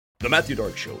The Matthew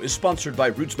Dark Show is sponsored by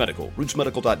Roots Medical,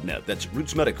 rootsmedical.net. That's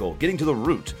Roots Medical, getting to the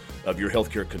root of your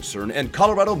healthcare concern, and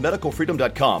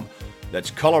ColoradoMedicalFreedom.com. That's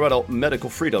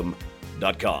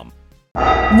ColoradoMedicalFreedom.com.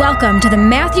 Welcome to the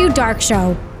Matthew Dark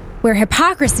Show, where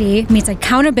hypocrisy meets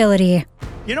accountability.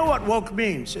 You know what woke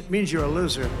means? It means you're a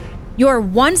loser. Your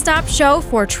one-stop show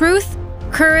for truth,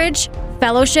 courage,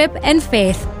 fellowship, and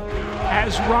faith.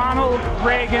 As Ronald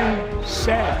Reagan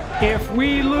said, if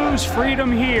we lose freedom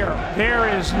here, there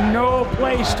is no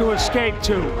place to escape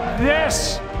to.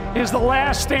 This is the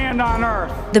last stand on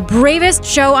earth. The bravest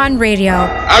show on radio.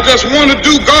 I just want to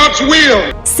do God's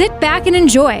will. Sit back and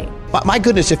enjoy. My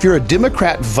goodness, if you're a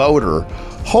Democrat voter,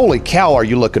 holy cow, are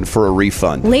you looking for a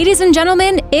refund? Ladies and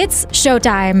gentlemen, it's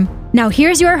showtime. Now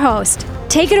here's your host.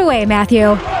 Take it away,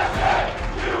 Matthew.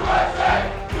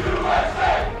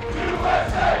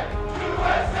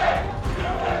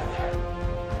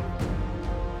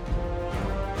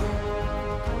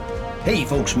 Hey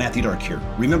folks, Matthew Dark here.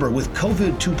 Remember, with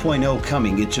COVID 2.0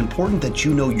 coming, it's important that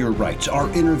you know your rights. Our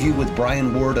interview with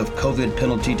Brian Ward of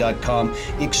COVIDpenalty.com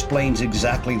explains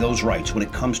exactly those rights when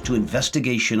it comes to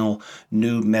investigational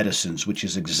new medicines, which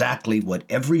is exactly what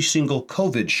every single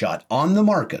COVID shot on the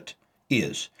market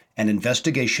is, an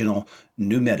investigational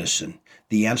new medicine.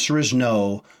 The answer is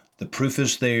no. The proof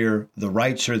is there. The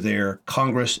rights are there.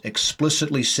 Congress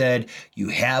explicitly said you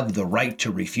have the right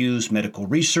to refuse medical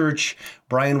research.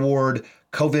 Brian Ward,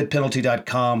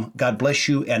 COVIDpenalty.com. God bless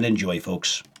you and enjoy,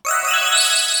 folks.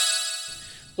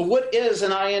 So what is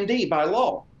an IND by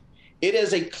law? It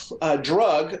is a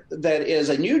drug that is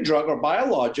a new drug or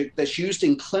biologic that's used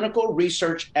in clinical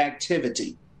research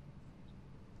activity.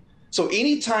 So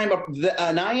anytime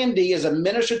an IND is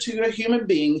administered to a human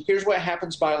being, here's what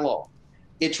happens by law.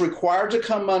 It's required to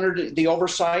come under the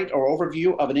oversight or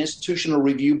overview of an institutional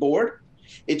review board.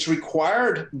 It's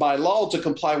required by law to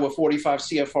comply with 45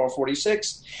 CFR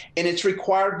 46, and it's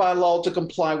required by law to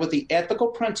comply with the ethical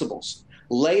principles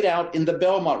laid out in the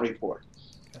Belmont Report.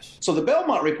 Yes. So the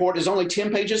Belmont Report is only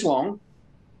 10 pages long.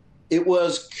 It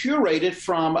was curated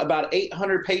from about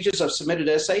 800 pages of submitted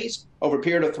essays over a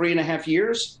period of 3.5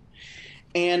 years.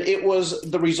 And it was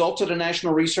the result of the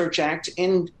National Research Act.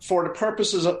 And for the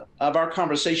purposes of our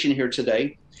conversation here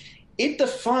today, it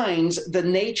defines the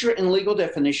nature and legal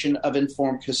definition of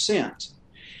informed consent.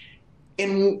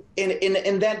 And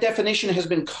that definition has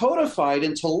been codified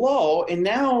into law and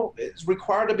now is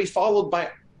required to be followed by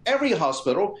every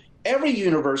hospital, every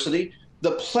university,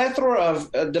 the plethora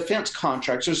of defense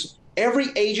contractors, every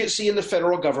agency in the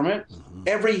federal government,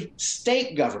 every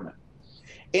state government.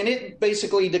 And it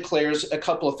basically declares a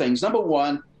couple of things. Number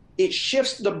one, it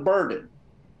shifts the burden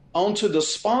onto the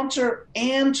sponsor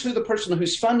and to the person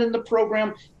who's funding the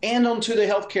program and onto the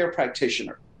healthcare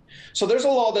practitioner. So there's a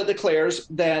law that declares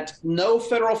that no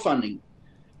federal funding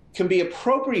can be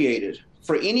appropriated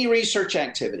for any research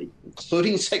activity,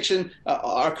 including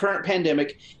our current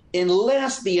pandemic,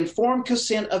 unless the informed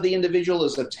consent of the individual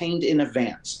is obtained in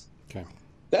advance. Okay.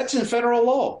 That's in federal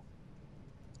law.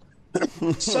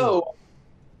 So,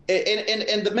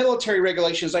 and the military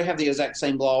regulations, they have the exact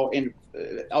same law and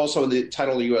also in the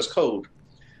title of the U.S. Code.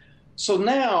 So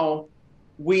now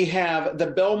we have the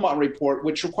Belmont Report,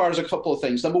 which requires a couple of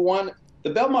things. Number one, the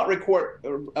Belmont report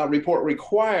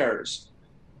requires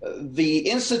the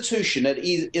institution that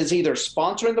is either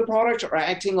sponsoring the product or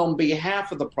acting on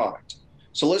behalf of the product.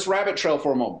 So let's rabbit trail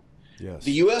for a moment. Yes.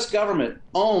 The U.S. government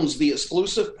owns the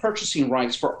exclusive purchasing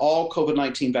rights for all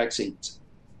COVID-19 vaccines.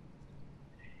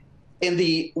 And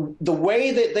the way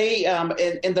that they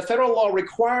and the federal law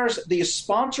requires the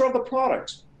sponsor of the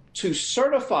product to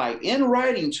certify in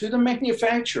writing to the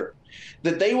manufacturer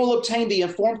that they will obtain the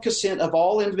informed consent of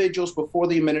all individuals before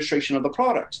the administration of the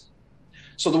product.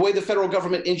 So the way the federal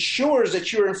government ensures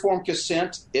that your informed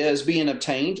consent is being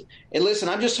obtained, and listen,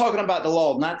 I'm just talking about the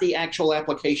law, not the actual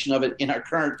application of it in our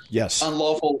current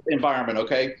unlawful environment,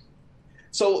 okay?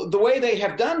 So the way they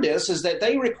have done this is that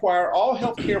they require all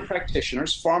healthcare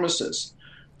practitioners, pharmacists,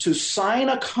 to sign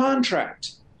a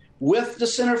contract with the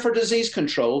Center for Disease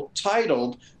Control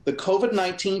titled the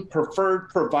COVID-19 Preferred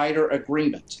Provider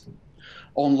Agreement.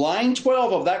 On line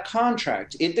 12 of that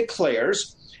contract, it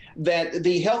declares that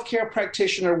the healthcare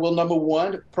practitioner will, number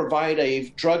one, provide a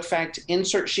drug fact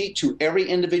insert sheet to every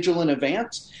individual in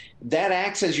advance. That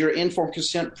acts as your informed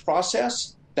consent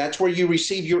process. That's where you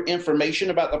receive your information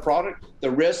about the product,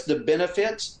 the risks, the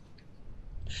benefits.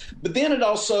 But then it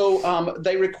also,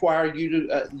 they require you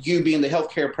to, you being the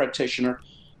healthcare practitioner,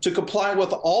 to comply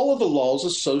with all of the laws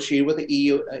associated with the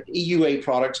EUA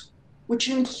product, which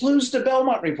includes the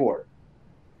Belmont Report.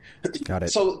 Got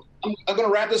it. So I'm going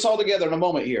to wrap this all together in a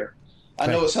moment here. I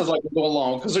know it sounds like we're going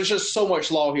long because there's just so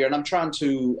much law here, and I'm trying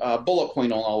to bullet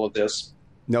point on all of this.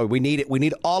 No, we need it. We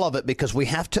need all of it because we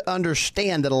have to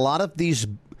understand that a lot of these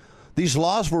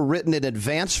laws were written in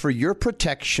advance for your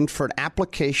protection, for an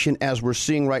application as we're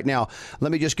seeing right now.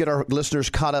 Let me just get our listeners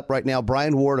caught up right now.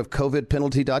 Brian Ward of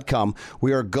COVIDpenalty.com.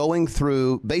 We are going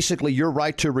through basically your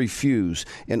right to refuse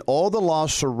and all the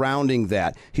laws surrounding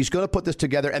that. He's going to put this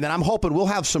together, and then I'm hoping we'll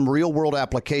have some real-world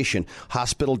application.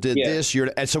 Hospital did this,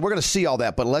 and so we're going to see all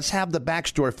that. But let's have the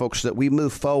backstory, folks, so that we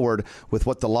move forward with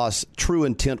what the law's true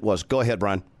intent was. Go ahead,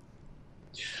 Brian.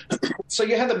 So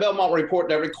you have the Belmont report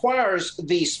that requires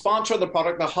the sponsor of the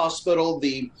product, the hospital,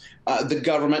 the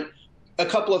government, a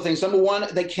couple of things. Number one,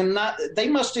 they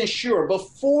must ensure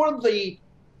before the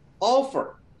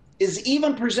offer is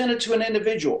even presented to an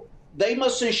individual, they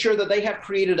must ensure that they have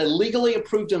created a legally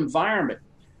approved environment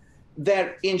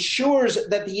that ensures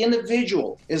that the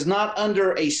individual is not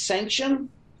under a sanction,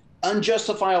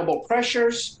 unjustifiable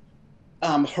pressures,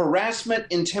 harassment,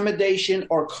 intimidation,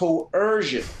 or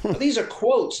coercion. Now, these are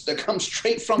quotes that come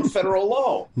straight from federal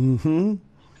law. Mm-hmm.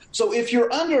 So if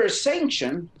you're under a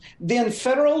sanction, then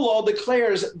federal law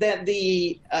declares that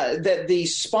the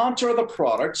sponsor of the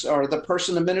products or the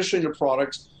person administering the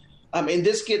products, and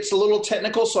this gets a little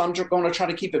technical, so I'm going to try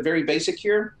to keep it very basic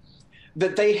here,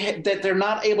 that they're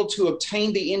not able to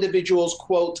obtain the individual's,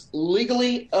 quote,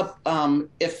 legally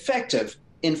effective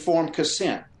informed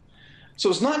consent. So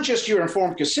it's not just your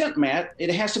informed consent, Matt.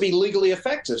 It has to be legally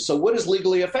effective. So what is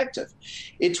legally effective?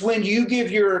 It's when you give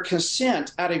your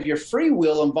consent out of your free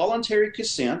will and voluntary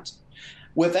consent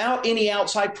without any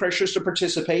outside pressures to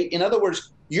participate. In other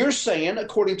words, you're saying,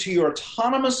 according to your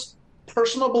autonomous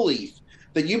personal belief,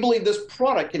 that you believe this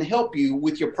product can help you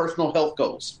with your personal health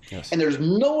goals. Yes. And there's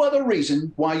no other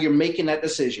reason why you're making that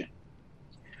decision.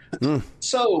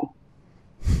 So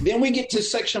then we get to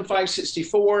Section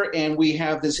 564, and we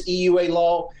have this EUA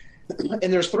law.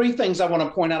 And there's three things I want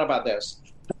to point out about this.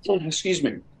 Excuse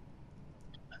me.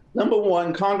 Number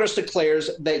one, Congress declares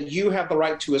that you have the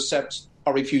right to accept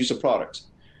or refuse a product.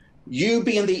 You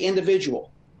being the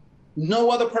individual. No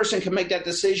other person can make that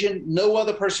decision. No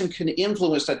other person can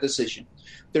influence that decision.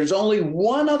 There's only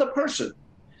one other person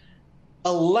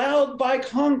allowed by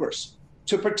Congress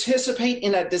to participate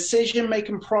in that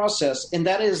decision-making process, and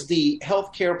that is the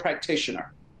healthcare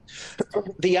practitioner.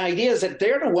 The idea is that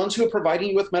they're the ones who are providing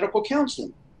you with medical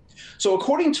counseling. So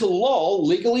according to law,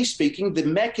 legally speaking, the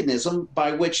mechanism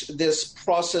by which this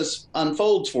process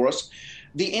unfolds for us,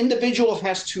 the individual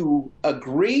has to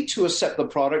agree to accept the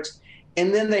product,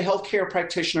 and then the healthcare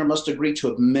practitioner must agree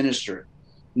to administer it.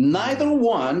 Neither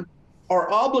one are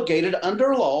obligated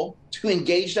under law to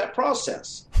engage that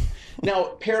process. Now,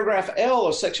 paragraph L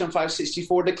of Section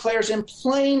 564 declares in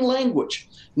plain language,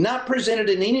 not presented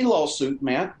in any lawsuit,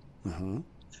 Matt,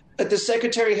 that the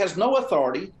Secretary has no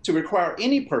authority to require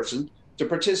any person to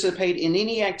participate in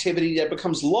any activity that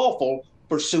becomes lawful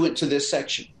pursuant to this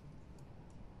section.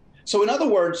 So in other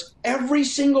words, every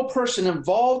single person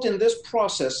involved in this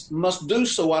process must do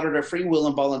so out of their free will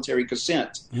and voluntary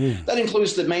consent. That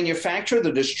includes the manufacturer,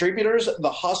 the distributors,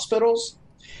 the hospitals.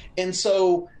 And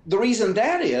so the reason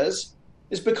that is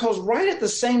because right at the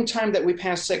same time that we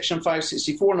passed Section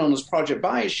 564, known as Project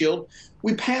BioShield,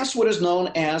 we passed what is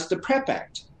known as the PrEP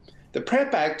Act. The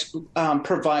PrEP Act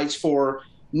provides for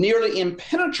nearly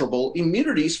impenetrable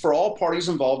immunities for all parties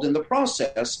involved in the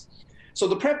process. So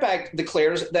the PrEP Act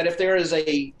declares that if there is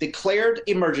a declared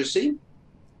emergency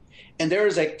and there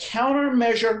is a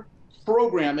countermeasure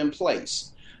program in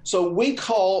place, so we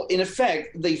call, in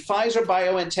effect, the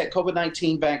Pfizer-BioNTech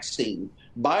COVID-19 vaccine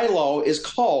by law is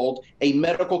called a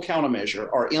medical countermeasure,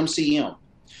 or MCM.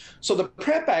 So the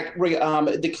PrEP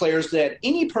Act declares that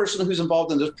any person who's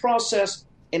involved in this process,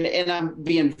 and I'm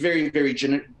being very, very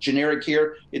generic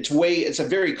here, it's a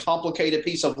very complicated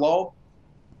piece of law,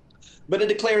 but it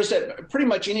declares that pretty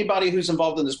much anybody who's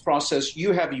involved in this process,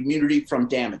 you have immunity from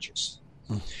damages.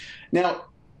 Now,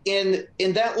 in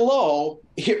that law,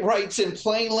 it writes in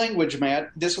plain language, Matt,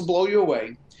 this will blow you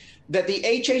away, that the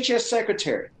HHS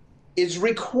Secretary is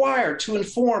required to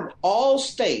inform all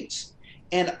states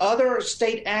and other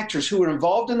state actors who are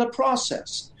involved in the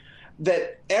process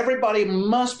that everybody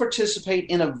must participate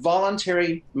in a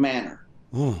voluntary manner.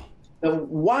 Now,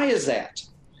 why is that?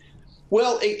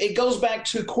 Well, it goes back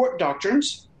to court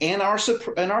doctrines and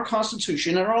our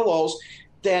Constitution and our laws,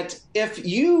 that if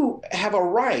you have a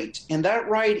right and that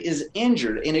right is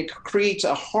injured and it creates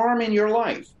a harm in your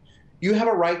life, you have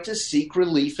a right to seek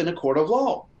relief in a court of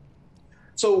law.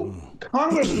 So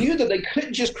Congress knew that they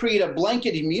couldn't just create a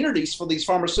blanket immunities for these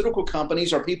pharmaceutical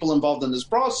companies or people involved in this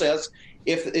process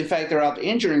if, in fact, they're out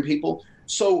injuring people.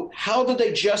 So how do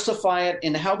they justify it,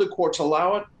 and how do courts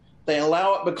allow it? They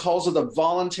allow it because of the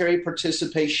voluntary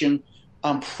participation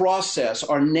process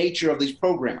or nature of these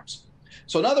programs.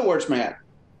 So in other words, Matt,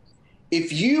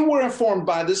 if you were informed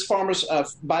by this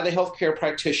by the healthcare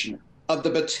practitioner of the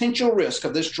potential risk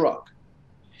of this drug,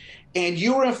 and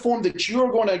you were informed that you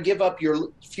are going to give up your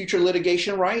future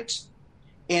litigation rights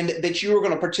and that you are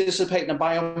going to participate in a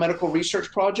biomedical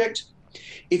research project,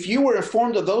 if you were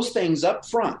informed of those things up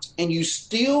front and you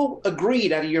still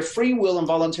agreed out of your free will and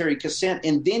voluntary consent,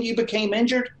 and then you became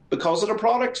injured because of the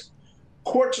product,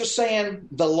 courts are saying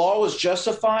the law is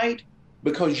justified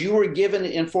because you were given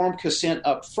informed consent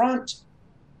up front.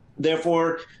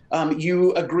 Therefore,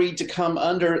 you agreed to come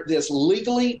under this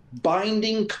legally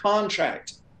binding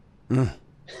contract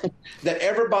that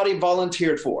everybody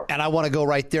volunteered for. And I want to go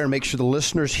right there and make sure the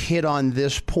listeners hit on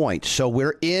this point. So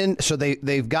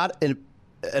they've got an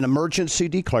emergency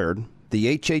declared.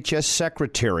 The HHS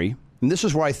secretary, and this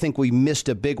is where I think we missed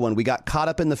a big one. We got caught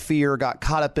up in the fear, got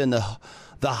caught up in the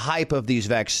hype of these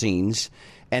vaccines,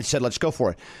 and said, let's go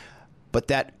for it. But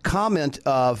that comment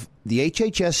of the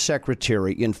HHS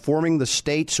secretary informing the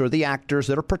states or the actors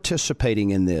that are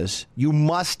participating in this, you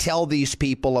must tell these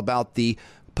people about the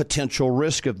potential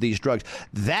risk of these drugs.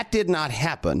 That did not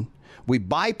happen. We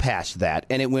bypassed that,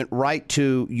 and it went right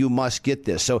to you must get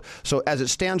this. So as it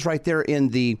stands right there in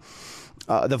the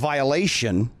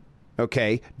violation,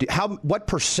 okay, what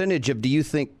percentage do you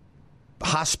think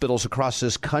hospitals across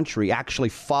this country actually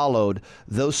followed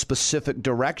those specific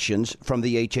directions from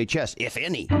the HHS, if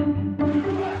any?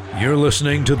 You're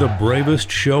listening to the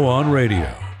bravest show on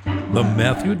radio, The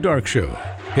Matthew Dark Show.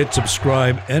 Hit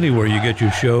subscribe anywhere you get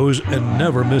your shows and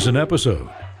never miss an episode.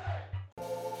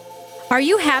 Are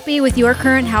you happy with your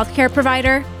current healthcare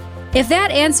provider? If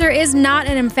that answer is not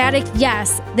an emphatic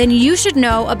yes, then you should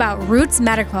know about Roots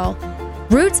Medical.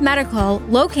 Roots Medical,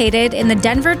 located in the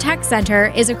Denver Tech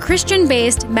Center, is a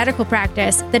Christian-based medical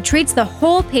practice that treats the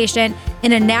whole patient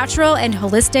in a natural and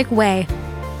holistic way.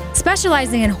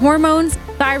 Specializing in hormones,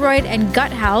 thyroid, and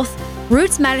gut health,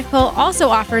 Roots Medical also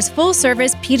offers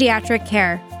full-service pediatric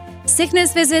care,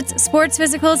 sickness visits, sports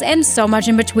physicals, and so much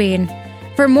in between.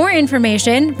 For more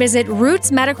information, visit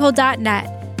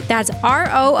rootsmedical.net. That's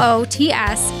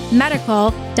ROOTS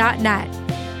medical.net.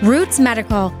 Roots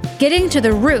Medical, getting to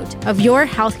the root of your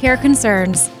healthcare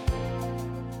concerns.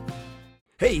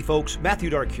 Hey folks, Matthew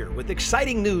Dark here with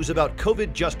exciting news about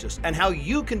COVID justice and how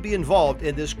you can be involved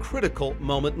in this critical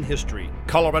moment in history.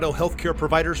 Colorado Healthcare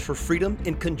Providers for Freedom,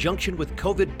 in conjunction with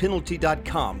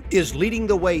COVIDpenalty.com, is leading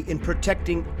the way in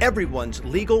protecting everyone's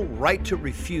legal right to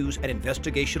refuse an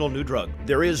investigational new drug.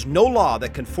 There is no law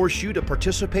that can force you to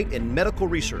participate in medical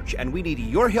research, and we need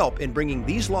your help in bringing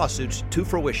these lawsuits to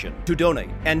fruition. To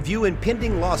donate and view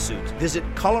impending lawsuits, visit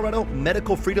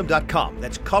ColoradoMedicalFreedom.com.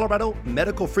 That's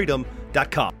ColoradoMedicalFreedom.com.